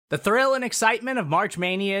The thrill and excitement of March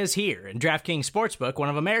Mania is here, and DraftKings Sportsbook, one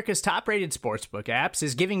of America's top-rated sportsbook apps,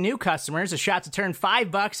 is giving new customers a shot to turn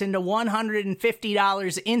 $5 into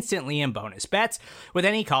 $150 instantly in bonus bets with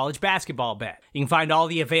any college basketball bet. You can find all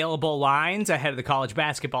the available lines ahead of the college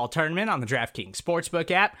basketball tournament on the DraftKings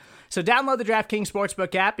Sportsbook app. So download the DraftKings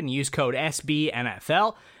Sportsbook app and use code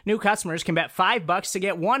SBNFL. New customers can bet $5 to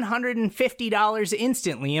get $150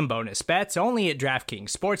 instantly in bonus bets only at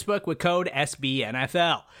DraftKings Sportsbook with code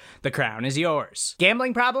SBNFL. The crown is yours.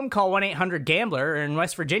 Gambling problem? Call 1-800-GAMBLER, or in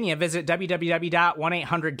West Virginia, visit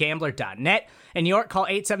www.1800gambler.net. In New York, call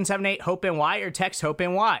 877-8-HOPE-NY or text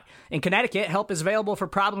HOPE-NY. In Connecticut, help is available for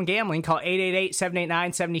problem gambling. Call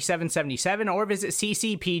 888-789-7777 or visit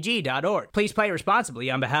ccpg.org. Please play responsibly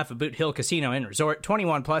on behalf of Boot Hill Casino and Resort.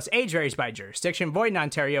 21 plus, age varies by jurisdiction, void in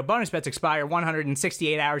Ontario. Bonus bets expire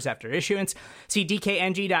 168 hours after issuance. See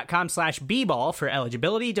dkng.com/bball for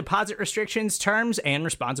eligibility, deposit restrictions, terms, and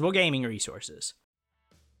responsible gaming resources.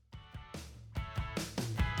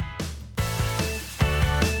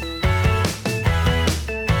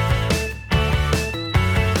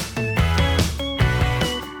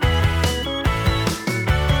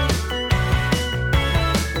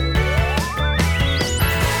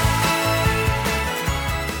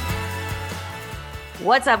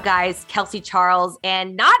 What's up, guys? Kelsey Charles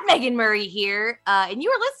and not Megan Murray here. And you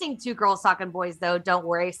are listening to Girls Talking Boys, though. Don't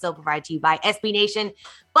worry, still provided to you by SB Nation.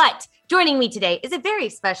 But joining me today is a very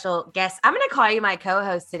special guest. I'm going to call you my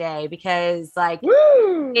co-host today because,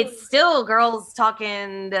 it's still Girls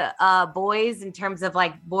Talking Boys in terms of,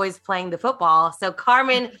 boys playing the football. So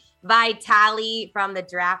Carmen Vitali from the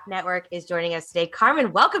Draft Network is joining us today.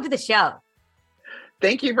 Carmen, welcome to the show.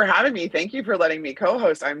 Thank you for having me. Thank you for letting me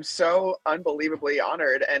co-host. I'm so unbelievably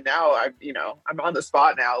honored. And now I'm on the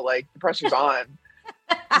spot now. Like, the pressure's on.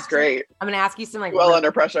 It's great. I'm going to ask you some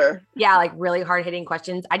under pressure. Yeah, really hard hitting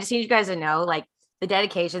questions. I just need you guys to know, the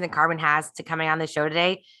dedication that Carmen has to coming on the show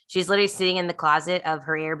today. She's literally sitting in the closet of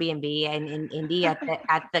her Airbnb and in Indy at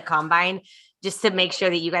the combine, just to make sure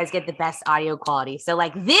that you guys get the best audio quality. So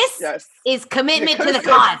this is commitment to the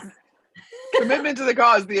cause. Commitment to the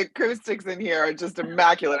cause. The acoustics in here are just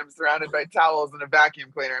immaculate. I'm surrounded by towels and a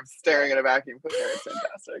vacuum cleaner. I'm staring at a vacuum cleaner. It's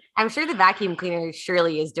fantastic. I'm sure the vacuum cleaner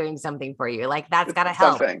surely is doing something for you. That's got to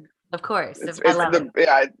help. Something. Of course. I love it.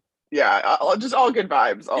 Yeah. Just all good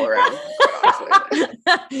vibes all around.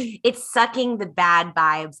 It's sucking the bad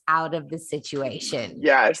vibes out of the situation.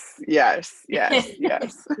 Yes. That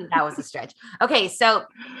was a stretch. Okay. So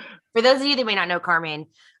for those of you that may not know Carmen,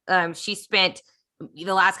 she spent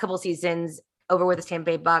the last couple of seasons over with the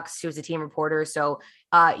Tampa Bay Bucks. She was a team reporter. So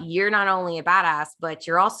you're not only a badass, but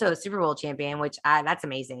you're also a Super Bowl champion, which that's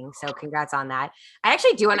amazing. So congrats on that. I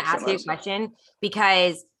actually do want to ask you a question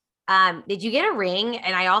because did you get a ring?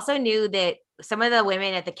 And I also knew that some of the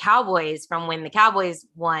women at the Cowboys from when the Cowboys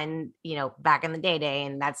won, back in the day,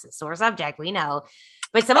 and that's a sore subject, we know.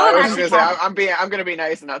 But some of them I'm going to be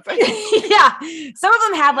nice and not say. Yeah. Some of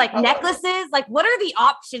them have necklaces. What are the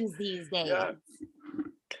options these days? Yeah.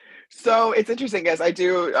 So it's interesting, guys. I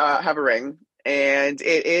do have a ring, and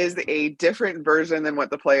it is a different version than what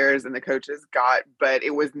the players and the coaches got, but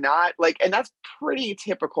it was not and that's pretty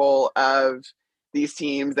typical of these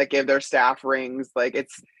teams that give their staff rings.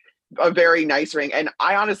 It's a very nice ring. And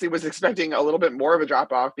I honestly was expecting a little bit more of a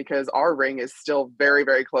drop off because our ring is still very,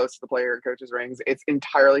 very close to the player and coach's rings. It's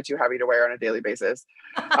entirely too heavy to wear on a daily basis.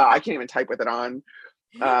 I can't even type with it on.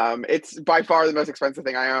 It's by far the most expensive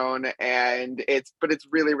thing I own. And it's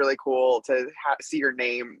really, really cool to see your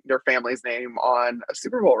family's name on a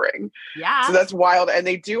Super Bowl ring. Yeah. So that's wild. And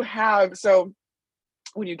they do have, so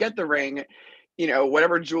when you get the ring,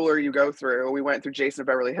 whatever jeweler you go through, we went through Jason of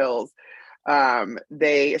Beverly Hills.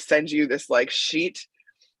 They send you this sheet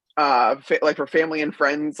for family and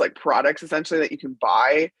friends products essentially that you can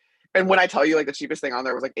buy. And when I tell you the cheapest thing on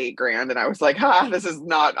there was $8,000, and I was like, this is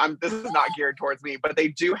not geared towards me. But they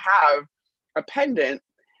do have a pendant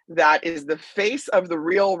that is the face of the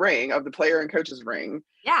real ring, of the player and coach's ring.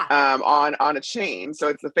 Yeah. On a chain. So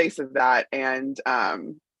it's the face of that. And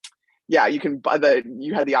you can buy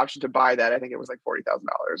you had the option to buy that. I think it was $40,000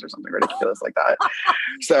 or something ridiculous like that.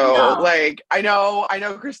 So I know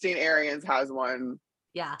Christine Arians has one.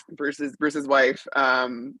 Yeah. Bruce's wife.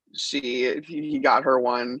 He got her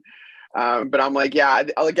one. But I'm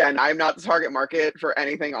again, I'm not the target market for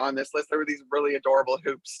anything on this list. There were these really adorable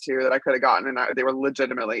hoops too that I could have gotten, and they were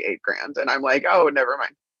legitimately $8,000. And I'm oh, never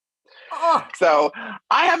mind. Oh. So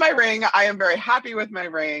I have my ring. I am very happy with my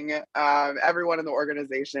ring. Everyone in the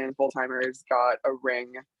organization, full-timers, got a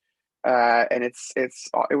ring. And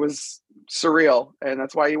it was surreal. And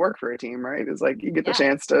that's why you work for a team, right? It's you get the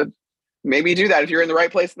chance to maybe do that if you're in the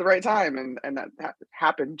right place at the right time, and that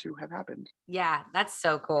happened to have happened. Yeah, that's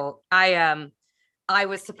so cool. I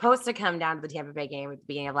was supposed to come down to the Tampa Bay game at the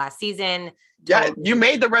beginning of last season. Yeah, you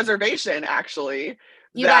made the reservation actually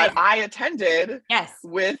You that guys, I attended yes,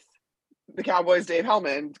 with the Cowboys' Dave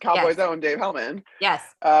Hellman, Cowboys' own Dave Hellman. yes.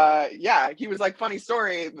 Yeah, he was like, funny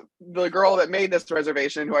story, the girl that made this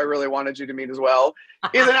reservation, who I really wanted you to meet as well,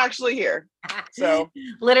 isn't actually here. So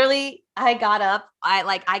literally, I got up.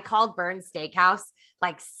 I called Burns Steakhouse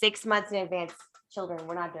like 6 months in advance. Children,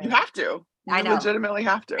 we're not doing you it. have to. I know. Legitimately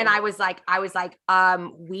have to. And I was like,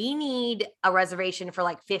 we need a reservation for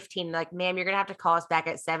like 15. Like, ma'am, you're gonna have to call us back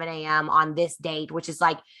at 7 a.m. on this date, which is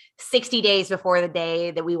like 60 days before the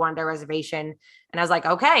day that we wanted our reservation. And I was like,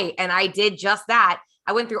 okay. And I did just that.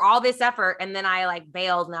 I went through all this effort and then I like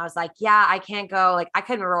bailed and I was like, yeah, I can't go. Like, I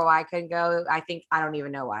couldn't remember why I couldn't go. I don't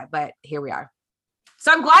even know why, but here we are.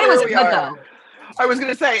 So I'm glad it was good though. I was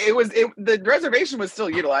going to say the reservation was still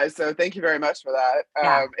utilized. So thank you very much for that.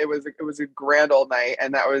 Yeah. It was a grand old night,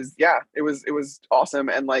 and that was, it was awesome.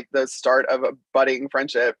 And like the start of a budding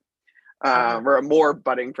friendship, or a more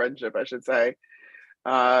budding friendship, I should say,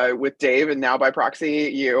 with Dave, and now by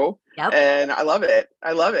proxy, you. Yep. And I love it.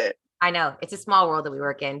 I know it's a small world that we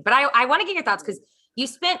work in, but I want to get your thoughts because you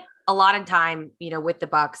spent a lot of time, with the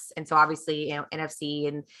Bucks. And so obviously, NFC,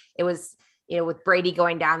 and it was, with Brady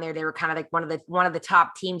going down there, they were kind of like one of the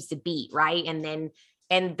top teams to beat. Right. And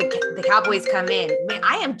the Cowboys come in, man,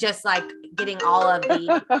 I am just like getting all of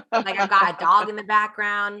the, like, I've got a dog in the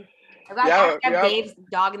background. I've got Dave's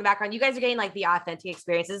dog in the background. You guys are getting like the authentic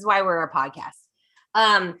experience. This is why we're a podcast.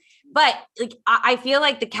 But like, I feel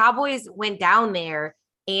like the Cowboys went down there,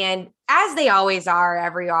 and as they always are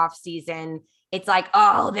every off season, it's like,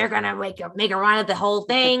 oh, they're going to make a run at the whole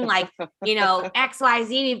thing. Like, XYZ,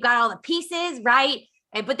 we've got all the pieces, right?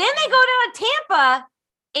 But then they go down to Tampa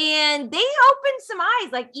and they opened some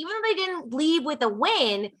eyes. Like, even though they didn't leave with a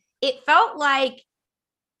win, it felt like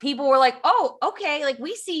people were like, oh, okay, like,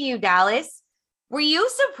 we see you, Dallas. Were you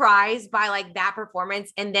surprised by like that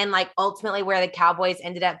performance? And then like ultimately where the Cowboys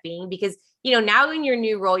ended up being? Because, now in your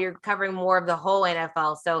new role, you're covering more of the whole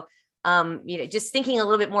NFL. So, just thinking a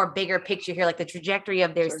little bit more bigger picture here, like the trajectory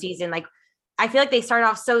of their season. Like, I feel like they started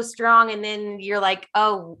off so strong, and then you're like,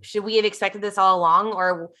 oh, should we have expected this all along?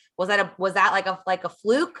 Or was that like a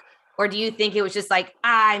fluke? Or do you think it was just like,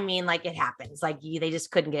 like it happens, like they just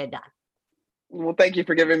couldn't get it done? Well, thank you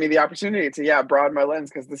for giving me the opportunity to, broaden my lens,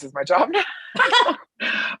 because this is my job now.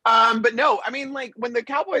 But no, I mean, like, when the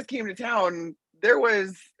Cowboys came to town,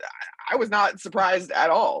 I was not surprised at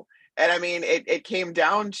all. And I mean, it came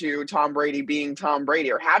down to Tom Brady being Tom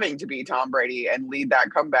Brady, or having to be Tom Brady and lead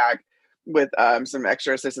that comeback with some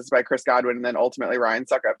extra assistance by Chris Godwin, and then ultimately Ryan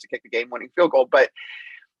Suckup to kick the game-winning field goal. But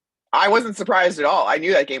I wasn't surprised at all. I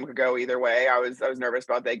knew that game could go either way. I was nervous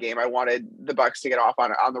about that game. I wanted the Bucs to get off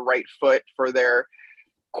on the right foot for their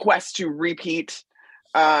quest to repeat.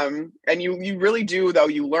 And you really do, though.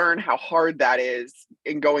 You learn how hard that is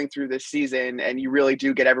in going through this season, and you really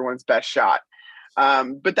do get everyone's best shot.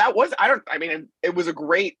 But it was a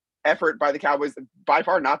great effort by the Cowboys. By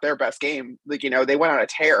far not their best game. Like, they went on a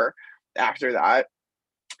tear after that,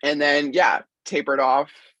 and then tapered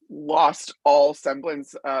off, lost all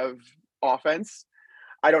semblance of offense.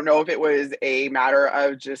 I don't know if it was a matter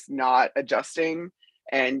of just not adjusting,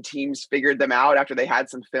 and teams figured them out after they had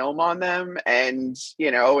some film on them, and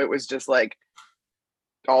it was just like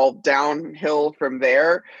all downhill from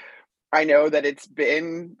there. I know that it's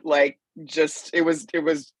been like, it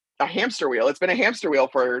was a hamster wheel. It's been a hamster wheel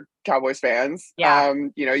for Cowboys fans. Yeah.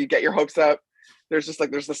 You get your hopes up. There's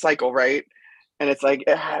the cycle, right? And it's like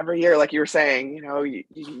every year, like you were saying,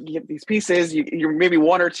 you get these pieces, you're maybe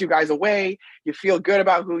one or two guys away. You feel good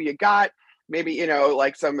about who you got. Maybe,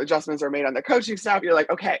 like some adjustments are made on the coaching staff. You're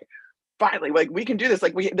like, okay, finally, like, we can do this.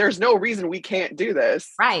 Like, there's no reason we can't do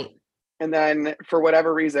this. Right. And then for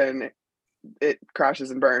whatever reason, it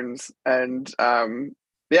crashes and burns. And I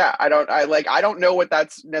don't know what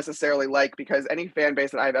that's necessarily like, because any fan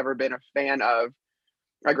base that I've ever been a fan of,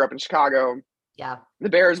 I grew up in Chicago. Yeah. The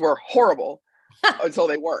Bears were horrible until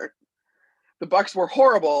they weren't. The Bucs were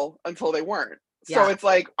horrible until they weren't. So it's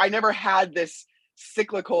like, I never had this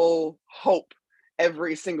cyclical hope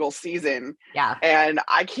every single season. Yeah. And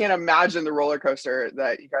I can't imagine the roller coaster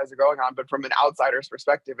that you guys are going on. But from an outsider's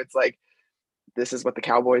perspective, it's like, this is what the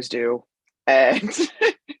Cowboys do. And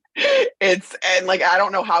I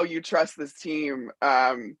don't know how you trust this team,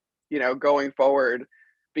 going forward,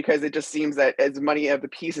 because it just seems that as many of the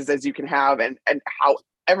pieces as you can have, and how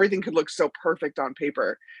everything could look so perfect on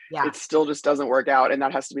paper, it still just doesn't work out. And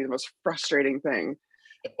that has to be the most frustrating thing.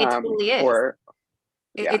 It totally is.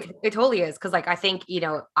 It totally is. Cause like, I think,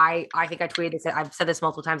 I think I tweeted this, I've said this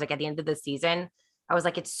multiple times, like at the end of the season, I was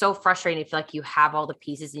like, it's so frustrating to feel like you have all the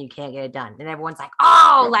pieces and you can't get it done. And everyone's like,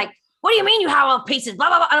 oh, like, what do you mean you have all the pieces? Blah,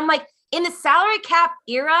 blah, blah. And I'm like, in the salary cap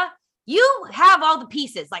era, you have all the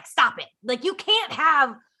pieces. Like, stop it. Like, you can't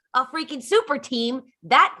have a freaking super team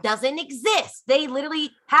that doesn't exist. They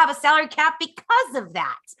literally have a salary cap because of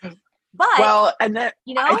that. But and that,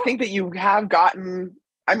 I think that you have gotten,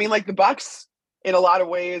 I mean, like the Bucks in a lot of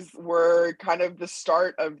ways were kind of the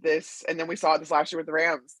start of this. And then we saw it this last year with the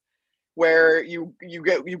Rams, where you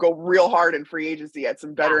go real hard in free agency at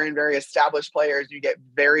some veteran, very established players. You get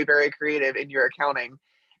very, very creative in your accounting.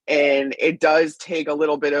 And it does take a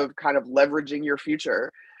little bit of kind of leveraging your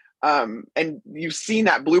future. And you've seen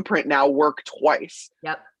that blueprint now work twice.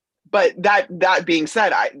 Yep. But that being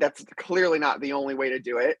said, that's clearly not the only way to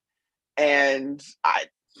do it. And I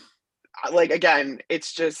like, again,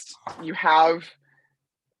 it's just, you have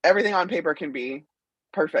everything on paper can be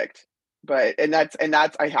perfect, but that's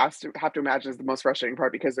I have to imagine is the most frustrating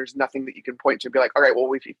part, because there's nothing that you can point to and be like, all right,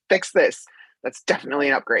 well, if you fix this, that's definitely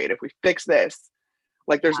an upgrade. If we fix this,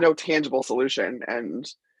 like, there's no tangible solution, and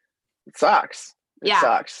it sucks. It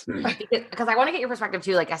sucks. Because I want to get your perspective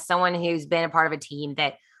too, like as someone who's been a part of a team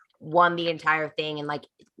that won the entire thing, and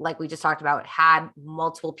like we just talked about, had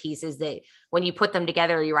multiple pieces that when you put them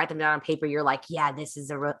together or you write them down on paper, you're like, yeah, this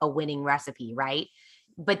is a winning recipe, right?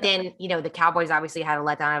 But then, the Cowboys obviously had a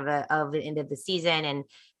letdown of the end of the season,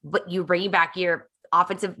 but you're bringing back you're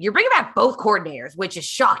bringing back both coordinators, which is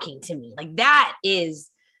shocking to me. Like, that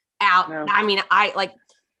is out. No. I mean, I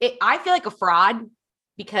feel like a fraud,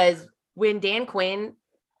 because when Dan Quinn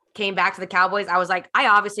came back to the Cowboys, I was like, I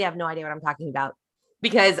obviously have no idea what I'm talking about,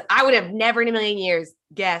 because I would have never in a million years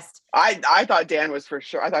guessed. I thought Dan was for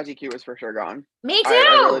sure. I thought DQ was for sure gone. Me too.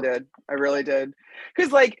 I really did.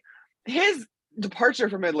 Because like his departure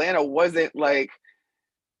from Atlanta wasn't like,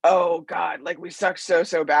 oh God, like we suck so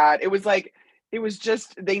bad. It was like, it was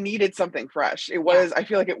just, they needed something fresh. It was, I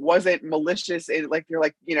feel like it wasn't malicious. Like, you're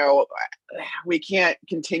like, we can't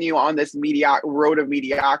continue on this road of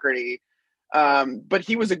mediocrity. But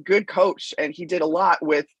he was a good coach, and he did a lot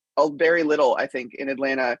with very little, I think, in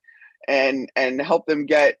Atlanta, and helped them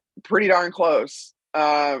get pretty darn close.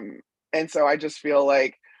 And so I just feel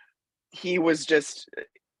like he was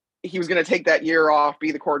going to take that year off,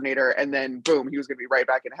 be the coordinator, and then boom, he was going to be right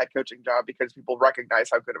back in a head coaching job, because people recognize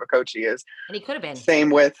how good of a coach he is. And he could have been.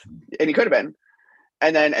 And he could have been.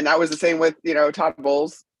 And that was the same with, Todd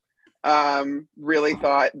Bowles. Really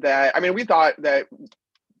thought that, we thought that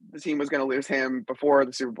the team was going to lose him before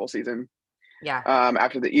the Super Bowl season. Yeah.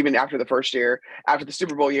 After the first year, after the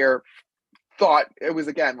Super Bowl year, thought it was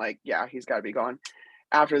again like, yeah, he's got to be gone.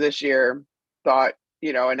 After this year, thought,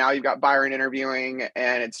 and now you've got Byron interviewing,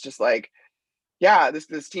 and it's just like, yeah,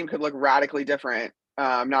 this team could look radically different,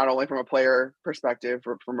 not only from a player perspective,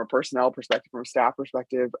 from a personnel perspective, from a staff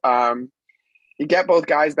perspective. You get both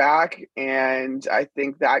guys back, and I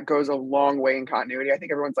think that goes a long way in continuity. I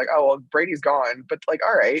think everyone's like, oh, well, Brady's gone. But like,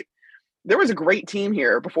 all right, there was a great team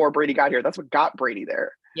here before Brady got here. That's what got Brady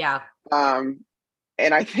there. Yeah. And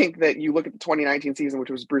I think that you look at the 2019 season, which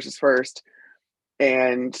was Bruce's first,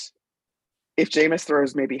 and if Jameis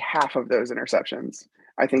throws maybe half of those interceptions,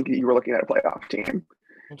 I think you were looking at a playoff team.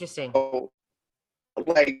 Interesting. So,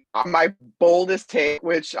 like, my boldest take,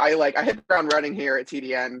 which I hit the ground running here at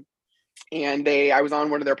TDN, and I was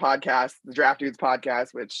on one of their podcasts, the Draft Dudes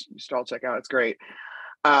podcast, which you should all check out. It's great.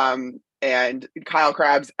 And Kyle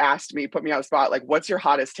Krabs put me on the spot, like, what's your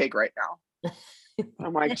hottest take right now?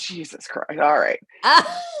 I'm like, Jesus Christ. All right.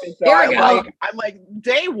 So here we go. I'm like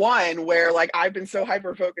day one, where like I've been so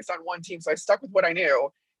hyper focused on one team. So I stuck with what I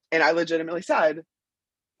knew. And I legitimately said,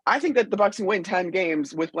 I think that the Bucs can win 10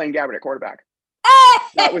 games with Blaine Gabbert at quarterback.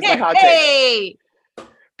 That was my hot take.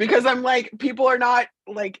 Because I'm like, people are not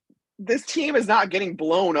like, this team is not getting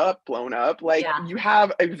blown up. Like, you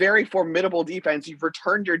have a very formidable defense. You've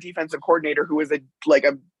returned your defensive coordinator, who is a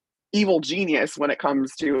evil genius when it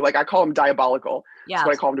comes to, like, I call him diabolical. Yeah. That's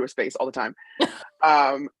what I call him to his face all the time.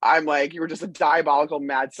 I'm like, you were just a diabolical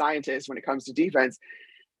mad scientist when it comes to defense.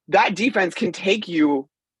 That defense can take you,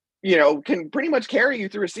 can pretty much carry you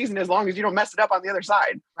through a season as long as you don't mess it up on the other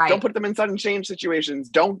side. Right. Don't put them in sudden change situations.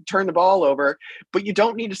 Don't turn the ball over, but you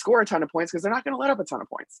don't need to score a ton of points, because they're not going to let up a ton of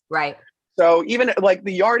points. Right. So even like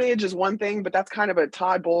the yardage is one thing, but that's kind of a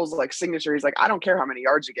Todd Bowles like signature. He's like, I don't care how many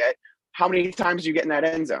yards you get. How many times do you get in that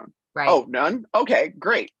end zone? Right. Oh, none? Okay,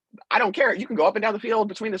 great. I don't care. You can go up and down the field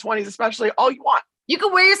between the 20s, especially, all you want. You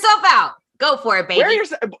can wear yourself out. Go for it, baby.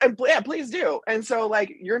 Yeah, please do. And so,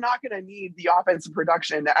 like, you're not going to need the offensive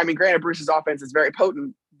production. Granted, Bruce's offense is very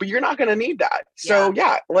potent, but you're not going to need that. So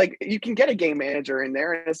like you can get a game manager in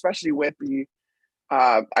there, and especially with the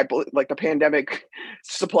I believe like the pandemic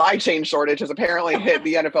supply chain shortage has apparently hit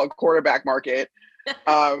the NFL quarterback market.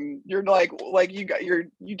 You're like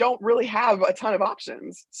you don't really have a ton of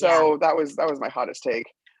options. So that was my hottest take.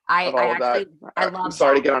 I love I'm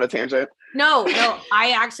sorry to get on a tangent. No,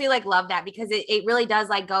 I actually like love that because it really does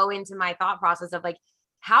like go into my thought process of like,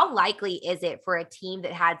 how likely is it for a team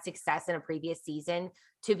that had success in a previous season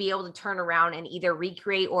to be able to turn around and either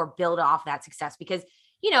recreate or build off that success? Because,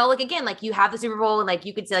 like, again, like you have the Super Bowl and like,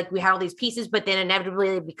 you could say like we had all these pieces, but then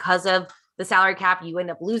inevitably because of the salary cap, you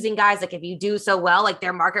end up losing guys. Like if you do so well, like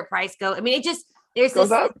their market price there's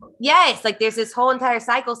this, like there's this whole entire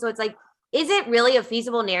cycle. So it's like, is it really a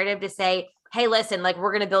feasible narrative to say, hey, listen, like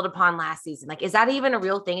we're going to build upon last season? Like, is that even a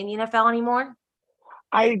real thing in the NFL anymore?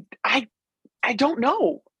 I don't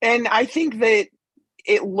know. And I think that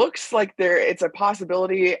it looks like it's a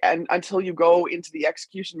possibility, and until you go into the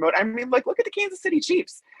execution mode. I mean, like, look at the Kansas City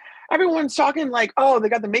Chiefs. Everyone's talking like, oh, they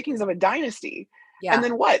got the makings of a dynasty. Yeah. And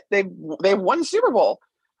then what? They've won Super Bowl.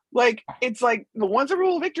 Like, it's like the one Super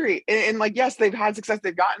Bowl victory. And like, yes, they've had success.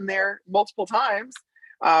 They've gotten there multiple times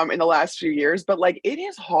in the last few years, but like, it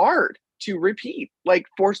is hard to repeat, like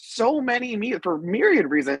for so many, for myriad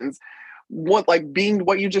reasons. Being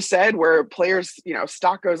what you just said, where players,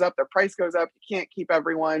 stock goes up, their price goes up, you can't keep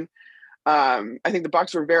everyone. I think the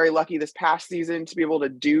Bucs were very lucky this past season to be able to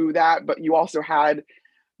do that, but you also had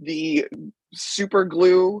the super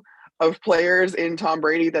glue of players in Tom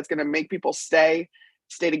Brady that's going to make people stay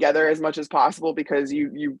together as much as possible, because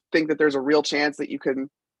you think that there's a real chance that you can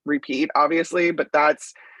repeat, obviously, but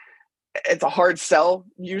it's a hard sell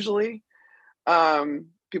usually.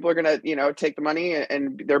 People are going to, take the money,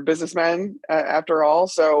 and they're businessmen after all.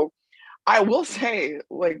 So I will say,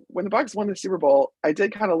 like, when the Bucs won the Super Bowl, I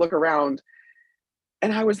did kind of look around,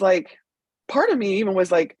 and I was like, part of me even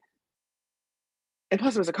was like, and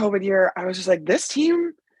plus it was a COVID year. I was just like, this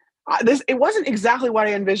team, it wasn't exactly what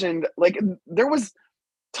I envisioned. Like, there was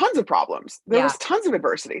tons of problems. There was tons of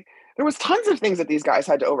adversity. There was tons of things that these guys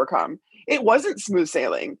had to overcome. It wasn't smooth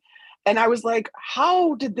sailing. And I was like,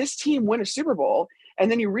 how did this team win a Super Bowl? And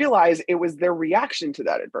then you realize it was their reaction to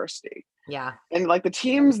that adversity. Yeah. And like the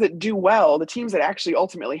teams that do well, the teams that actually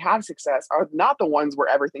ultimately have success are not the ones where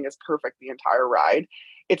everything is perfect the entire ride.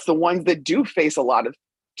 It's the ones that do face a lot of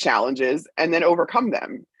challenges and then overcome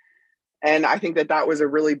them. And I think that was a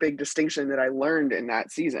really big distinction that I learned in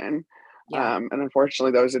that season. Yeah. And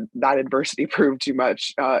unfortunately, that adversity proved too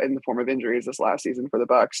much in the form of injuries this last season for the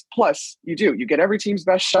Bucs. Plus, you get every team's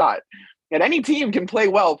best shot, and any team can play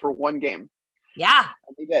well for one game. Yeah,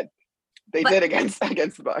 and they did. They did against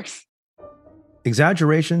the Bucs.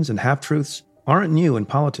 Exaggerations and half-truths aren't new in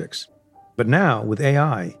politics, but now with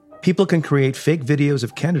AI, people can create fake videos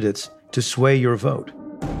of candidates to sway your vote.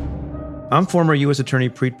 I'm former U.S. Attorney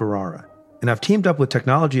Preet Bharara, and I've teamed up with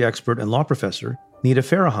technology expert and law professor Nita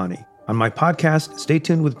Farahani on my podcast, Stay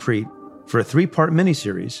Tuned with Preet, for a 3-part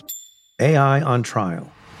miniseries, AI on Trial.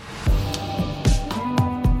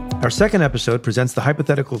 Our second episode presents the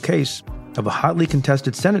hypothetical case of a hotly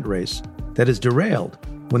contested Senate race that is derailed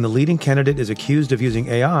when the leading candidate is accused of using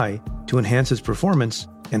AI to enhance his performance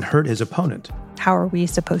and hurt his opponent. How are we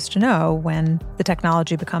supposed to know when the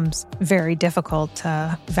technology becomes very difficult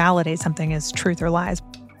to validate something as truth or lies?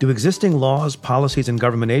 Do existing laws, policies, and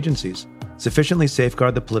government agencies sufficiently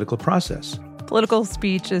safeguard the political process? Political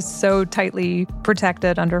speech is so tightly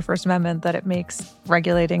protected under First Amendment that it makes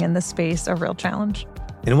regulating in this space a real challenge.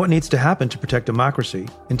 And what needs to happen to protect democracy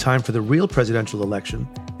in time for the real presidential election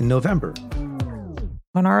in November?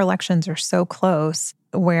 When our elections are so close,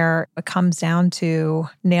 where it comes down to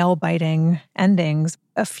nail-biting endings,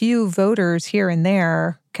 a few voters here and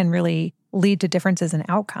there can really lead to differences in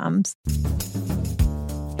outcomes.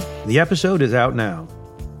 The episode is out now.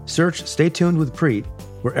 Search Stay Tuned with Preet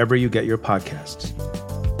wherever you get your podcasts.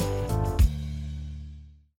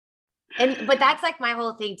 But that's like my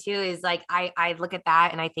whole thing too, is like, I look at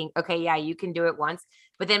that and I think, okay, yeah, you can do it once.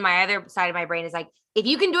 But then my other side of my brain is like, if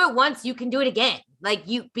you can do it once, you can do it again. Like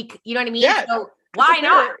you know what I mean? Yeah. So why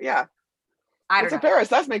not? Yeah. It's a fair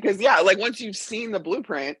assessment, because like once you've seen the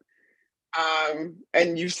blueprint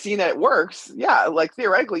and you've seen that it works, like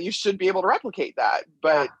theoretically you should be able to replicate that.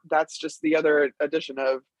 But that's just the other addition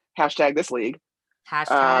of #ThisLeague,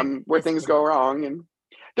 where things go wrong. And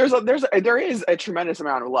there is a tremendous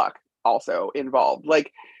amount of luck also involved.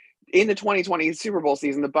 Like in the 2020 Super Bowl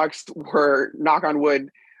season, the Bucs were, knock on wood,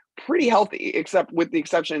 pretty healthy, except with the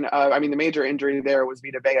exception of, the major injury there was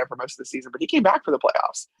Vita Vea for most of the season, but he came back for the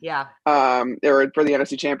playoffs. Yeah. They were for the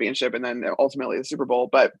NFC Championship and then ultimately the Super Bowl.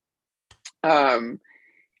 But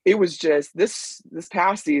it was just this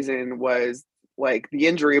past season was like the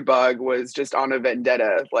injury bug was just on a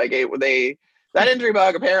vendetta. Like that injury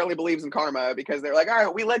bug apparently believes in karma, because they're like, all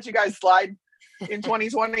right, we let you guys slide in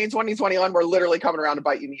 2020 and 2021. We're literally coming around to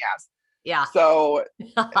bite you in the ass. Yeah. So,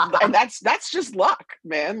 and that's just luck,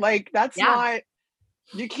 man. Like that's not,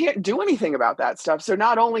 you can't do anything about that stuff. So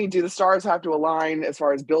not only do the stars have to align as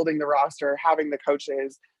far as building the roster, having the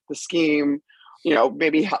coaches, the scheme,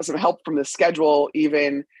 maybe some help from the schedule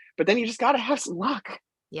even, but then you just got to have some luck.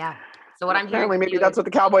 Yeah. So what I'm hearing, apparently maybe that's what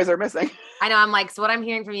the Cowboys are missing. I know. I'm like, so what I'm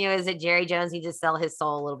hearing from you is that Jerry Jones needs to sell his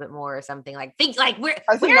soul a little bit more or something. Like, think like where's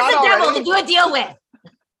the devil to do a deal with?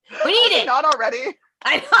 We need it. Not already.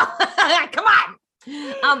 I know. Come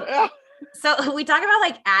on. So we talk about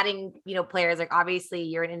like adding, players. Like obviously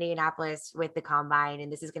you're in Indianapolis with the combine,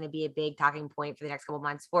 and this is going to be a big talking point for the next couple of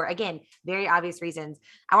months for, again, very obvious reasons.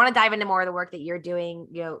 I want to dive into more of the work that you're doing,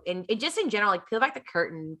 and just in general, like peel back the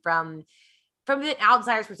curtain from the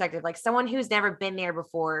outsider's perspective, like someone who's never been there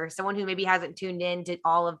before, someone who maybe hasn't tuned in to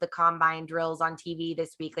all of the combine drills on TV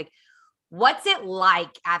this week. Like, what's it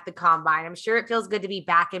like at the combine? I'm sure it feels good to be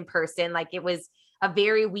back in person. Like it was a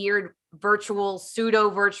very weird pseudo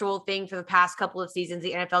virtual thing for the past couple of seasons.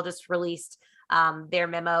 The NFL just released their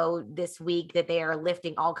memo this week that they are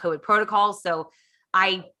lifting all COVID protocols. So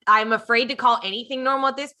I'm afraid to call anything normal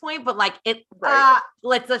at this point, but like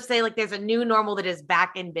let's say like there's a new normal that is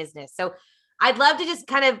back in business. So I'd love to just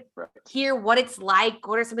kind of hear what it's like.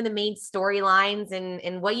 What are some of the main storylines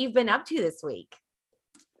and what you've been up to this week?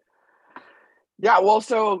 Yeah, well,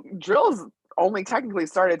 so drills only technically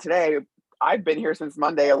started today. I've been here since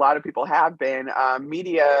Monday. A lot of people have been.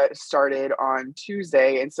 Media started on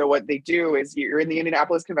Tuesday. And so what they do is you're in the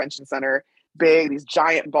Indianapolis Convention Center, these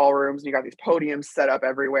giant ballrooms, and you got these podiums set up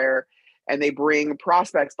everywhere. And they bring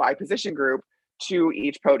prospects by position group to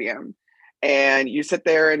each podium. And you sit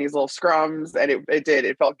there in these little scrums, and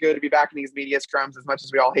it felt good to be back in these media scrums, as much as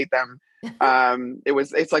we all hate them.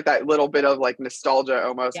 It's like that little bit of like nostalgia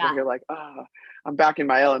almost, when you're like, I'm back in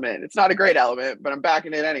my element. It's not a great element, but I'm back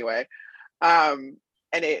in it anyway. And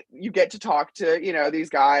you get to talk to, these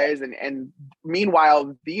guys, and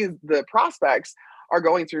meanwhile, the prospects are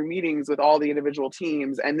going through meetings with all the individual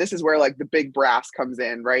teams. And this is where like the big brass comes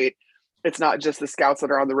in, right? It's not just the scouts that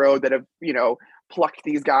are on the road that have, plucked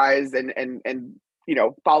these guys and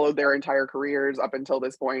followed their entire careers up until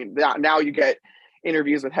this point. Now you get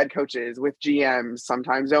interviews with head coaches, with GMs,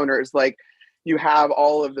 sometimes owners. Like you have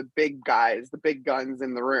all of the big guys, the big guns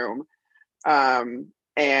in the room.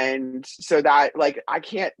 And so that, like, I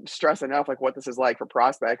can't stress enough, like, what this is like for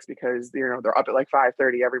prospects, because, they're up at like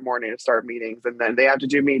 5:30 every morning to start meetings, and then they have to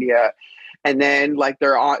do media. And then like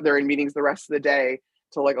they're in meetings the rest of the day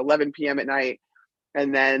till like 11 p.m. at night.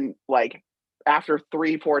 And then like after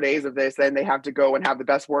 3-4 days of this, then they have to go and have the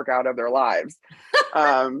best workout of their lives.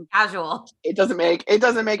 Casual. It doesn't make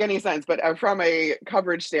any sense. But from a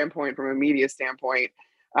coverage standpoint, from a media standpoint,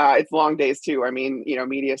 it's long days too. I mean,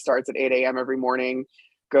 media starts at 8 a.m. every morning,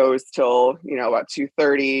 goes till, about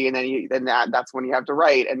 2:30. And then that's when you have to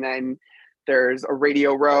write. And then there's a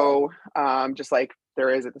radio row, just like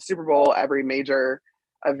there is at the Super Bowl, every major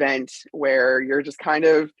event, where you're just kind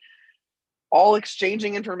of all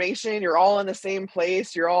exchanging information. You're all in the same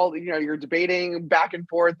place. You're all, you're debating back and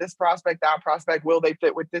forth, this prospect, that prospect, will they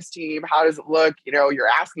fit with this team? How does it look? You're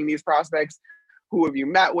asking these prospects, who have you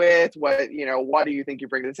met with? What do you think you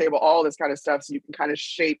bring to the table? All this kind of stuff. So you can kind of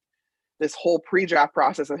shape this whole pre-draft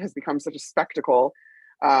process that has become such a spectacle.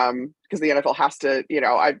 Because the NFL has to,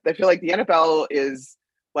 I feel like the NFL is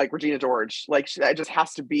like Regina George. Like it just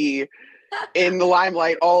has to be in the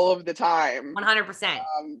limelight all of the time. 100%.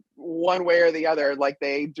 One way or the other. Like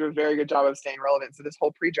they do a very good job of staying relevant. So this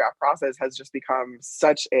whole pre-draft process has just become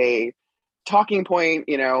such a talking point,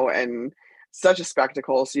 and such a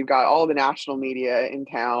spectacle. So you've got all the national media in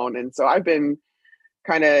town. And so I've been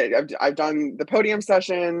I've done the podium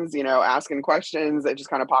sessions, asking questions that just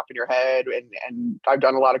kind of pop in your head. And I've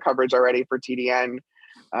done a lot of coverage already for TDN.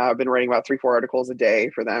 I've been writing about 3-4 articles a day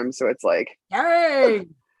for them. So it's like, hey.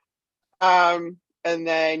 And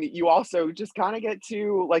then you also just kind of get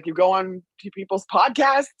to, like, you go on to people's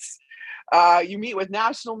podcasts, you meet with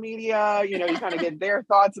national media, you kind of get their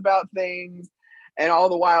thoughts about things. And all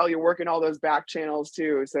the while you're working all those back channels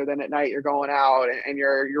too. So then at night you're going out and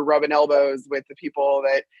you're rubbing elbows with the people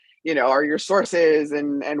that, are your sources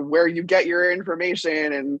and where you get your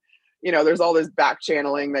information. And, there's all this back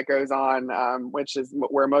channeling that goes on, which is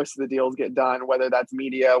where most of the deals get done, whether that's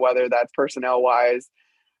media, whether that's personnel wise.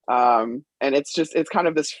 And it's kind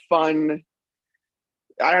of this fun,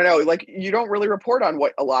 I don't know, like you don't really report on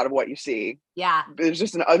a lot of what you see. Yeah. There's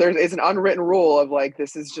just it's an unwritten rule of like,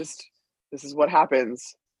 this is what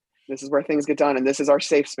happens. This is where things get done. And this is our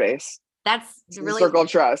safe space. That's really circle of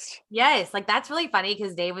trust. Yes. Like that's really funny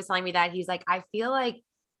because Dave was telling me that he's like, I feel like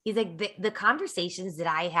he's like the conversations that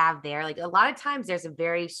I have there, like a lot of times there's a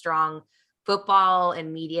very strong football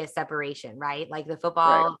and media separation, right? Like the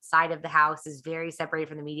football side of the house is very separated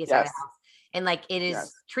from the media side of the house. And like it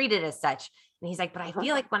is treated as such. And he's like, but I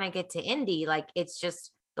feel like when I get to Indy, like it's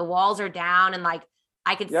just the walls are down and like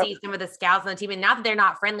I could see some of the scouts on the team, and not that they're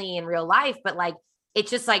not friendly in real life, but like it's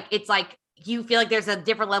just like it's like you feel like there's a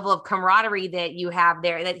different level of camaraderie that you have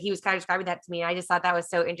there. That he was kind of describing that to me, and I just thought that was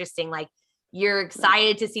so interesting. Like you're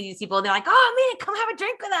excited to see these people, and they're like, "Oh man, come have a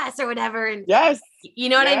drink with us" or whatever. And you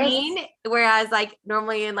know what I mean? Whereas like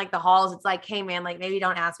normally in like the halls, it's like, "Hey man, like maybe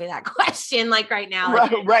don't ask me that question like right now."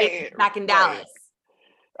 Like, back in Dallas.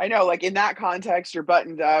 I know, like in that context, you're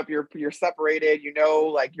buttoned up, you're separated, you know,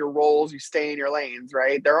 like your roles, you stay in your lanes,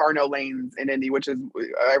 right? There are no lanes in Indy, which is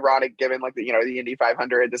ironic given like the Indy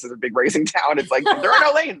 500. This is a big racing town. It's like there are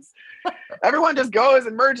no lanes. Everyone just goes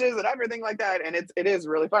and merges and everything like that. And it is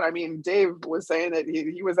really fun. I mean, Dave was saying that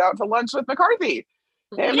he was out to lunch with McCarthy.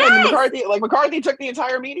 And McCarthy took the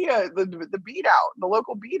entire media, the beat out, the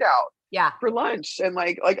local beat out for lunch. And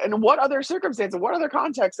like, and what other circumstance and what other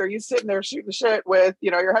context are you sitting there shooting the shit with,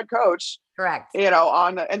 your head coach? Correct.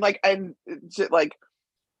 And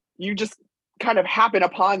you just kind of happen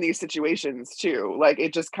upon these situations too. Like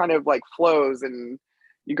it just kind of like flows, and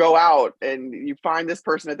you go out and you find this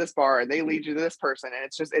person at this bar and they lead you to this person. And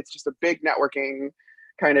it's just a big networking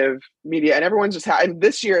kind of media, and everyone's just and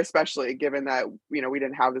this year especially, given that we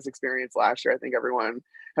didn't have this experience last year, I think everyone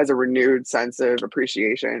has a renewed sense of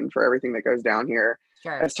appreciation for everything that goes down here.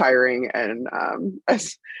 As tiring and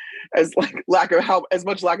as much lack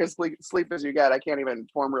of sleep as you get. I can't even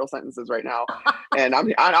form real sentences right now. And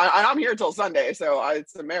I'm here till Sunday, so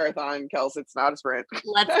it's a marathon, Kels. It's not a sprint.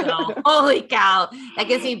 Let's go. Holy cow. That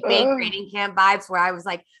gives me big training camp vibes where I was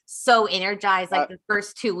like so energized like the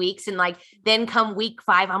first 2 weeks, and like then come week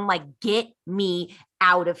 5, I'm like, get me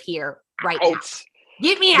out of here right now.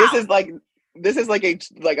 Get me out. This is like a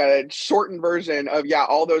shortened version of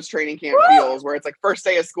all those training camp feels where it's like first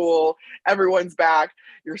day of school, everyone's back,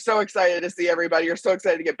 you're so excited to see everybody, you're so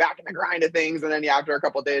excited to get back in the grind of things, and then after a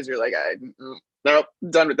couple of days you're like, nope,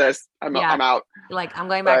 done with this. I'm out. Like I'm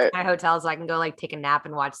going back to my hotel so I can go like take a nap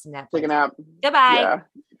and watch some Netflix. Take a nap. Goodbye.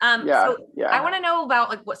 I want to know about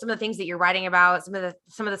like what some of the things that you're writing about, some of the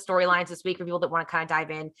storylines this week for people that want to kind of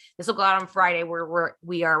dive in. This will go out on Friday.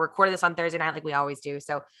 We are recording this on Thursday night like we always do.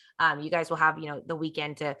 So you guys will have the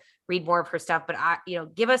weekend to read more of her stuff. But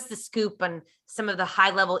give us the scoop on some of the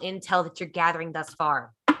high level intel that you're gathering thus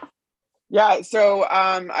far. Yeah. So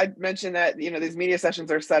I mentioned that, these media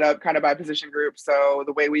sessions are set up kind of by position groups. So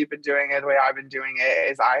the way we've been doing it, the way I've been doing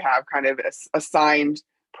it is I have kind of assigned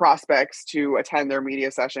prospects to attend their media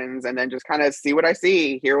sessions and then just kind of see what I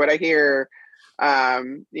see, hear what I hear,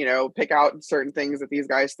 pick out certain things that these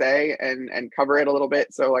guys say and cover it a little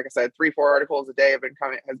bit. So like I said, 3-4 articles a day has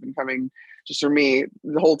been coming just from me,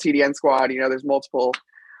 the whole TDN squad. There's multiple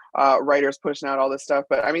writers pushing out all this stuff,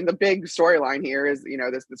 but I mean the big storyline here is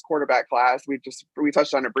this quarterback class. We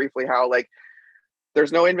touched on it briefly, how like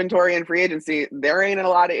there's no inventory in free agency. There ain't a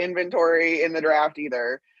lot of inventory in the draft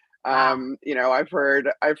either. Wow. I've heard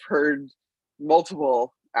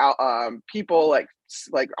multiple people like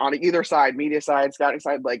on either side, media side, scouting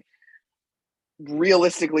side, like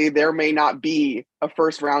realistically there may not be a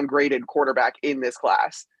first round graded quarterback in this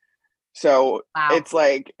class. So It's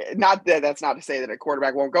like, that's not to say that a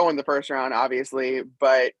quarterback won't go in the first round, obviously,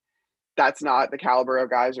 but that's not the caliber of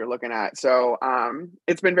guys you're looking at. So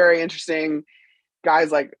it's been very interesting.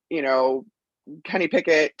 Guys like, Kenny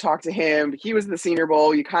Pickett, talk to him. He was in the Senior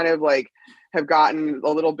Bowl. You kind of like have gotten a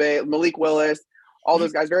little bit Malik Willis, all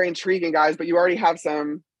those guys, very intriguing guys, but you already have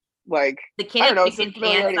some like the Kenny Pickett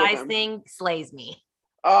fan size thing slays me.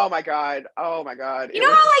 Oh my God. You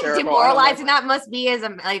know how like demoralizing that must be as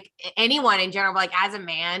anyone in general, but like as a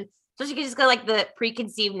man, especially because just go like the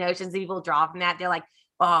preconceived notions that people draw from that. They're like,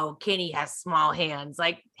 oh, Kenny has small hands.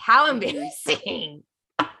 Like how embarrassing.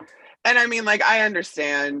 And I mean, like, I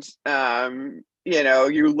understand, you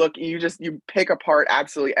pick apart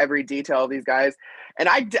absolutely every detail of these guys. And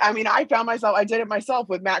I found myself, I did it myself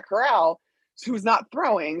with Matt Corral, who's not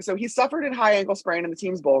throwing. So he suffered a high ankle sprain in the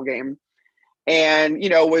team's bowl game and,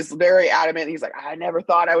 was very adamant. He's like, I never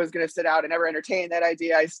thought I was going to sit out. I never entertained that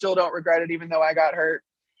idea. I still don't regret it, even though I got hurt.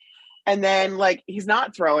 And then like, he's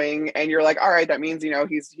not throwing and you're like, all right, that means,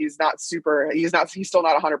 he's still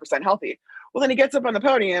not 100% healthy. Well, then he gets up on the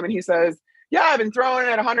podium and he says, yeah, I've been throwing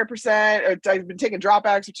it at 100%. I've been taking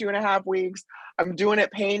dropbacks for 2.5 weeks. I'm doing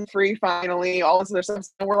it pain-free finally, all this other stuff.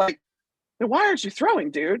 And we're like, then why aren't you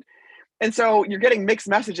throwing, dude? And so you're getting mixed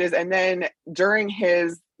messages. And then during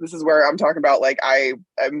this is where I'm talking about, like, I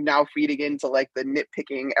am now feeding into like the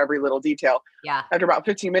nitpicking every little detail. Yeah. After about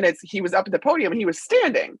 15 minutes, he was up at the podium and he was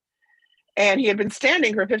standing. And he had been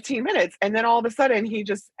standing for 15 minutes. And then all of a sudden he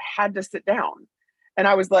just had to sit down. And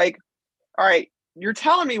I was like, all right, you're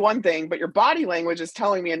telling me one thing, but your body language is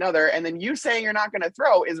telling me another. And then you saying you're not going to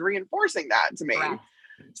throw is reinforcing that to me. Right.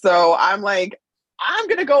 So I'm like, I'm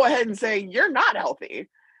going to go ahead and say you're not healthy.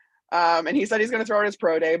 And he said he's going to throw at his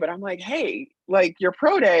pro day, but I'm like, hey, like your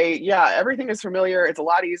pro day, yeah, everything is familiar. It's a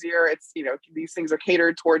lot easier. It's, these things are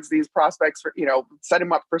catered towards these prospects for, set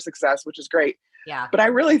him up for success, which is great. Yeah. But I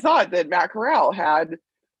really thought that Matt Corral had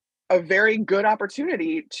a very good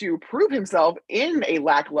opportunity to prove himself in a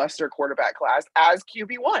lackluster quarterback class as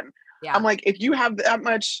QB1. Yeah. I'm like, if you have that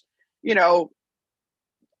much,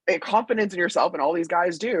 confidence in yourself, and all these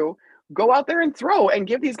guys do, go out there and throw and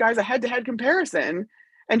give these guys a head-to-head comparison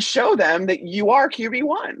and show them that you are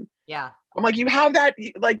QB1. Yeah. I'm like, you have that,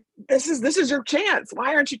 like, this is your chance.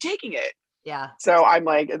 Why aren't you taking it? Yeah. So I'm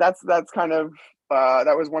like, that's kind of,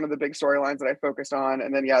 that was one of the big storylines that I focused on.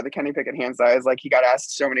 And then, yeah, the Kenny Pickett hand size, like he got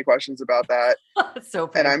asked so many questions about that. So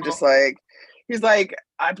painful. And I'm just like, he's like,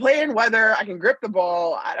 I play in weather. I can grip the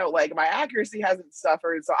ball. I don't like, my accuracy hasn't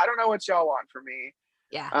suffered. So I don't know what y'all want from me.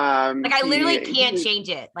 Yeah. Like I literally can't change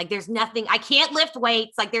it. Like there's nothing, I can't lift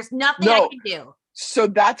weights. Like there's nothing I can do. So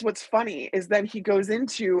that's what's funny is then he goes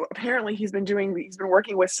into, apparently he's been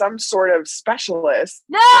working with some sort of specialist.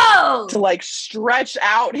 No! To like stretch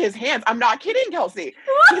out his hands. I'm not kidding, Kelsey.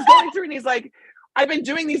 He's going through and he's like, I've been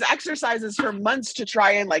doing these exercises for months to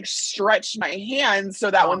try and like stretch my hands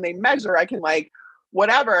so that when they measure, I can like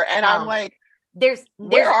whatever. And I'm like,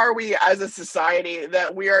 where are we as a society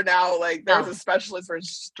that we are now like, there's a specialist for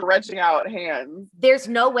stretching out hands? There's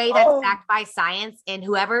no way that's backed by science. And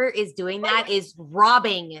whoever is doing that is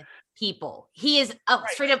robbing people. He is a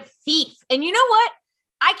straight up thief. And you know what?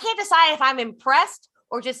 I can't decide if I'm impressed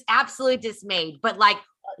or just absolutely dismayed, but like,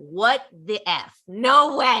 what the F?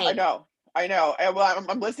 No way. I know. And well,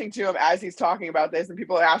 I'm listening to him as he's talking about this, and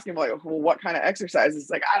people are asking him like, well, what kind of exercises?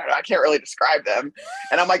 Like, I don't know. I can't really describe them.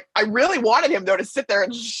 And I'm like, I really wanted him though to sit there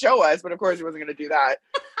and show us, but of course he wasn't going to do that.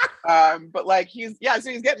 But like so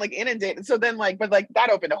he's getting like inundated. So then like, but like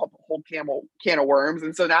that opened a whole can of worms.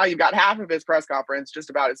 And so now you've got half of his press conference just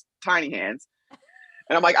about his tiny hands.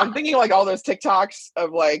 And I'm like, I'm thinking like all those TikToks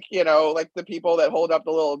of like, like the people that hold up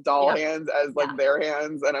the little doll hands as like their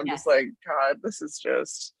hands. And I'm just like, God, this is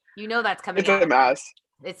just, that's coming. It's a mess.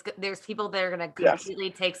 There's people that are going to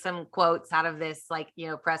completely take some quotes out of this, like,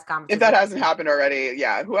 press conference. If that hasn't happened already,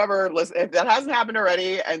 whoever listen, if that hasn't happened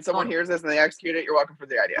already and someone hears this and they execute it, you're welcome for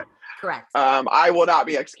the idea. Correct. I will not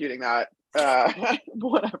be executing that.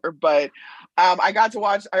 Whatever. But I got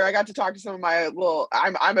to talk to some of my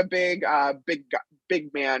I'm a big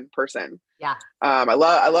man person. Yeah. I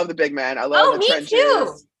love the big man. I love the trenches.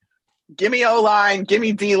 Too. Give me O-line, give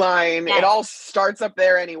me D-line. Yes. It all starts up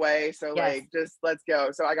there anyway. So like, just let's go.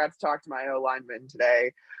 So I got to talk to my O-lineman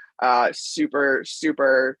today. Super,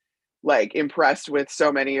 super like impressed with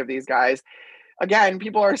so many of these guys. Again,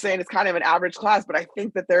 people are saying it's kind of an average class, but I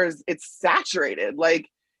think that it's saturated. Like,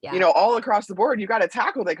 all across the board, you got a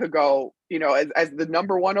tackle that could go, as the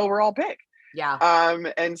number 1 overall pick. Yeah.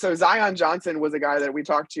 And so Zion Johnson was a guy that we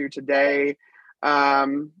talked to today.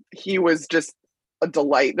 He was just a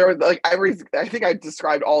delight. There was like I think I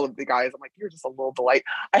described all of the guys. I'm like, you're just a little delight.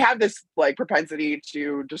 I have this like propensity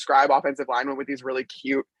to describe offensive linemen with these really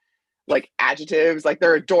cute like adjectives. Like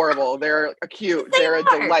they're adorable, they're cute, they're a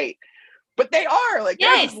delight. But they are like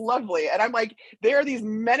they're just lovely. And I'm like, they are these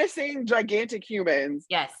menacing, gigantic humans.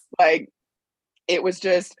 Yes. Like it was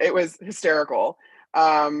hysterical.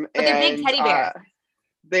 But they're big teddy bears.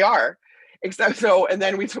 They are. Except so, and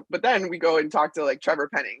then we go and talk to like Trevor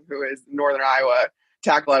Penning, who is Northern Iowa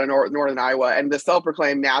tackle out of Northern Iowa, and the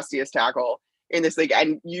self-proclaimed nastiest tackle in this league.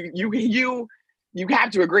 And you have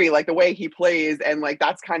to agree, like the way he plays, and like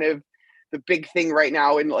that's kind of the big thing right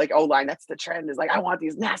now in like O-line. That's the trend, is like I want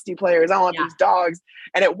these nasty players, I want these dogs,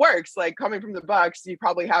 and it works. Like coming from the Bucs, you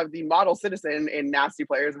probably have the model citizen in nasty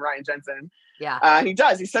players, Ryan Jensen. Yeah, and he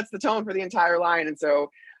sets the tone for the entire line, and so.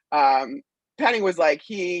 Penning was like,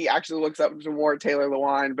 he actually looks up to more Taylor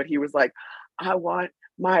Lewan, but he was like, I want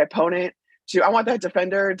my opponent I want that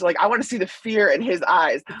defender to like, I want to see the fear in his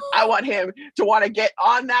eyes. I want him to want to get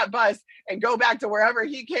on that bus and go back to wherever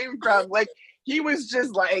he came from. Like, he was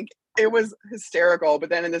just like, it was hysterical. But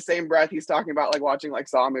then in the same breath, he's talking about like watching like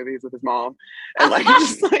Saw movies with his mom and like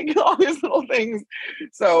just like all these little things.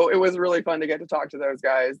 So it was really fun to get to talk to those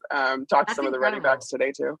guys. Talk to some of the running backs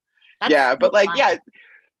today too. That's but like, fun.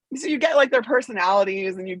 so you get like their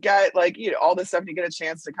personalities and you get like, all this stuff, and you get a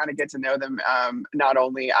chance to kind of get to know them, not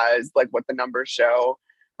only as like what the numbers show,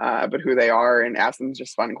 but who they are, and ask them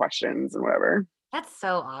just fun questions and whatever. That's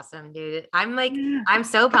so awesome, dude. I'm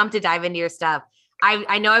so pumped to dive into your stuff.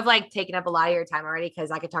 I know I've like taken up a lot of your time already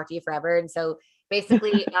because I could talk to you forever. And so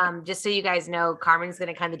basically, just so you guys know, Carmen's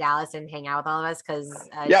going to come to Dallas and hang out with all of us because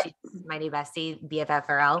she's my new bestie,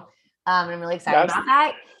 BFFRL. I'm really excited about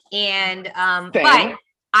that. And, but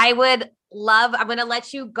I'm going to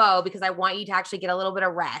let you go because I want you to actually get a little bit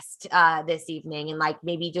of rest this evening and like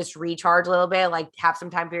maybe just recharge a little bit, like have some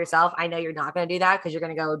time for yourself. I know you're not going to do that because you're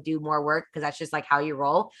going to go do more work because that's just like how you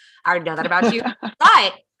roll. I already know that about you.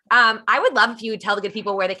 But I would love if you would tell the good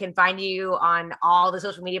people where they can find you on all the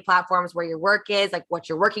social media platforms, where your work is, like what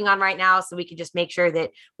you're working on right now, so we can just make sure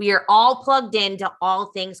that we are all plugged into all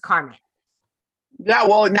things Carmen. Yeah,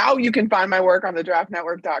 well, now you can find my work on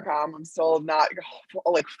thedraftnetwork.com. I'm still not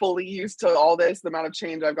like fully used to all this. The amount of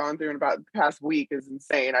change I've gone through in about the past week is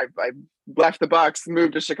insane. I left the Bucks,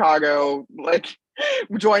 moved to Chicago, like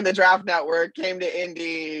joined the Draft Network, came to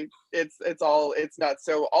Indy. It's nuts.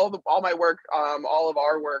 So all my work, all of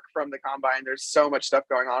our work from the Combine, there's so much stuff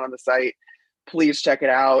going on the site. Please check it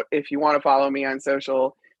out. If you want to follow me on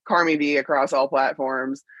social, Carmen V across all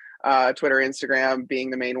platforms. Twitter, Instagram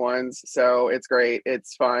being the main ones. So it's great.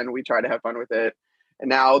 It's fun. We try to have fun with it. And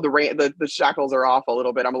now the shackles are off a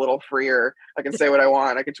little bit. I'm a little freer. I can say what I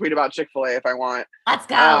want. I can tweet about Chick-fil-A if I want. Let's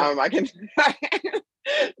go. I can,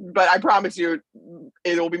 but I promise you,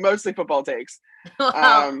 it will be mostly football takes.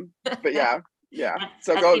 But yeah.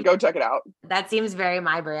 So go check it out. That seems very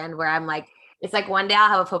my brand, where I'm like, it's like one day I'll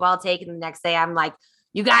have a football take, and the next day I'm like,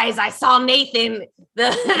 you guys, I saw Nathan, the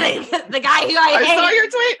guy who I hate.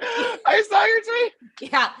 I saw your tweet.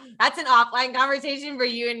 Yeah, that's an offline conversation for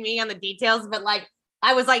you and me on the details. But like,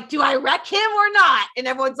 I was like, do I wreck him or not? And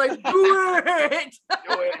everyone's like, do it.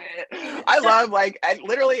 Do it. I love like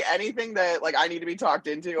literally anything that like I need to be talked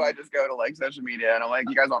into. I just go to like social media and I'm like,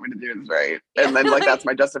 you guys want me to do this, right? And then like that's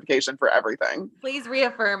my justification for everything. Please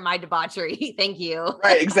reaffirm my debauchery. Thank you.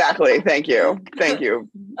 Right, exactly. Thank you.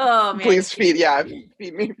 Oh man. Please feed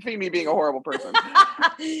me being a horrible person.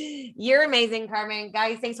 You're amazing, Carmen.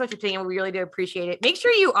 Guys, thanks so much for tuning in. We really do appreciate it. Make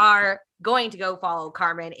sure you are going to go follow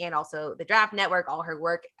Carmen and also the Draft Network, all her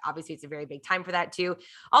work. Obviously, it's a very big time for that too.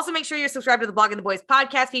 Also, make sure you're subscribed to the Blog of the Boys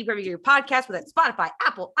podcast feed, wherever you get your podcast, whether that's Spotify,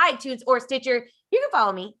 Apple, iTunes, or Stitcher. You can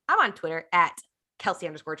follow me. I'm on Twitter at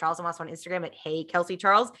Kelsey_Charles. I'm also on Instagram at Hey Kelsey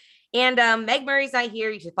Charles. And Meg Murray's not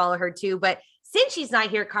here. You should follow her too. But since she's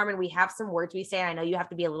not here, Carmen, we have some words we say. I know you have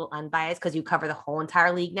to be a little unbiased because you cover the whole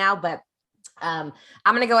entire league now. But I'm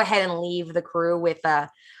going to go ahead and leave the crew with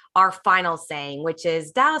our final saying, which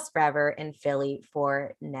is Dallas forever and Philly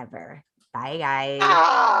for never. Bye, guys.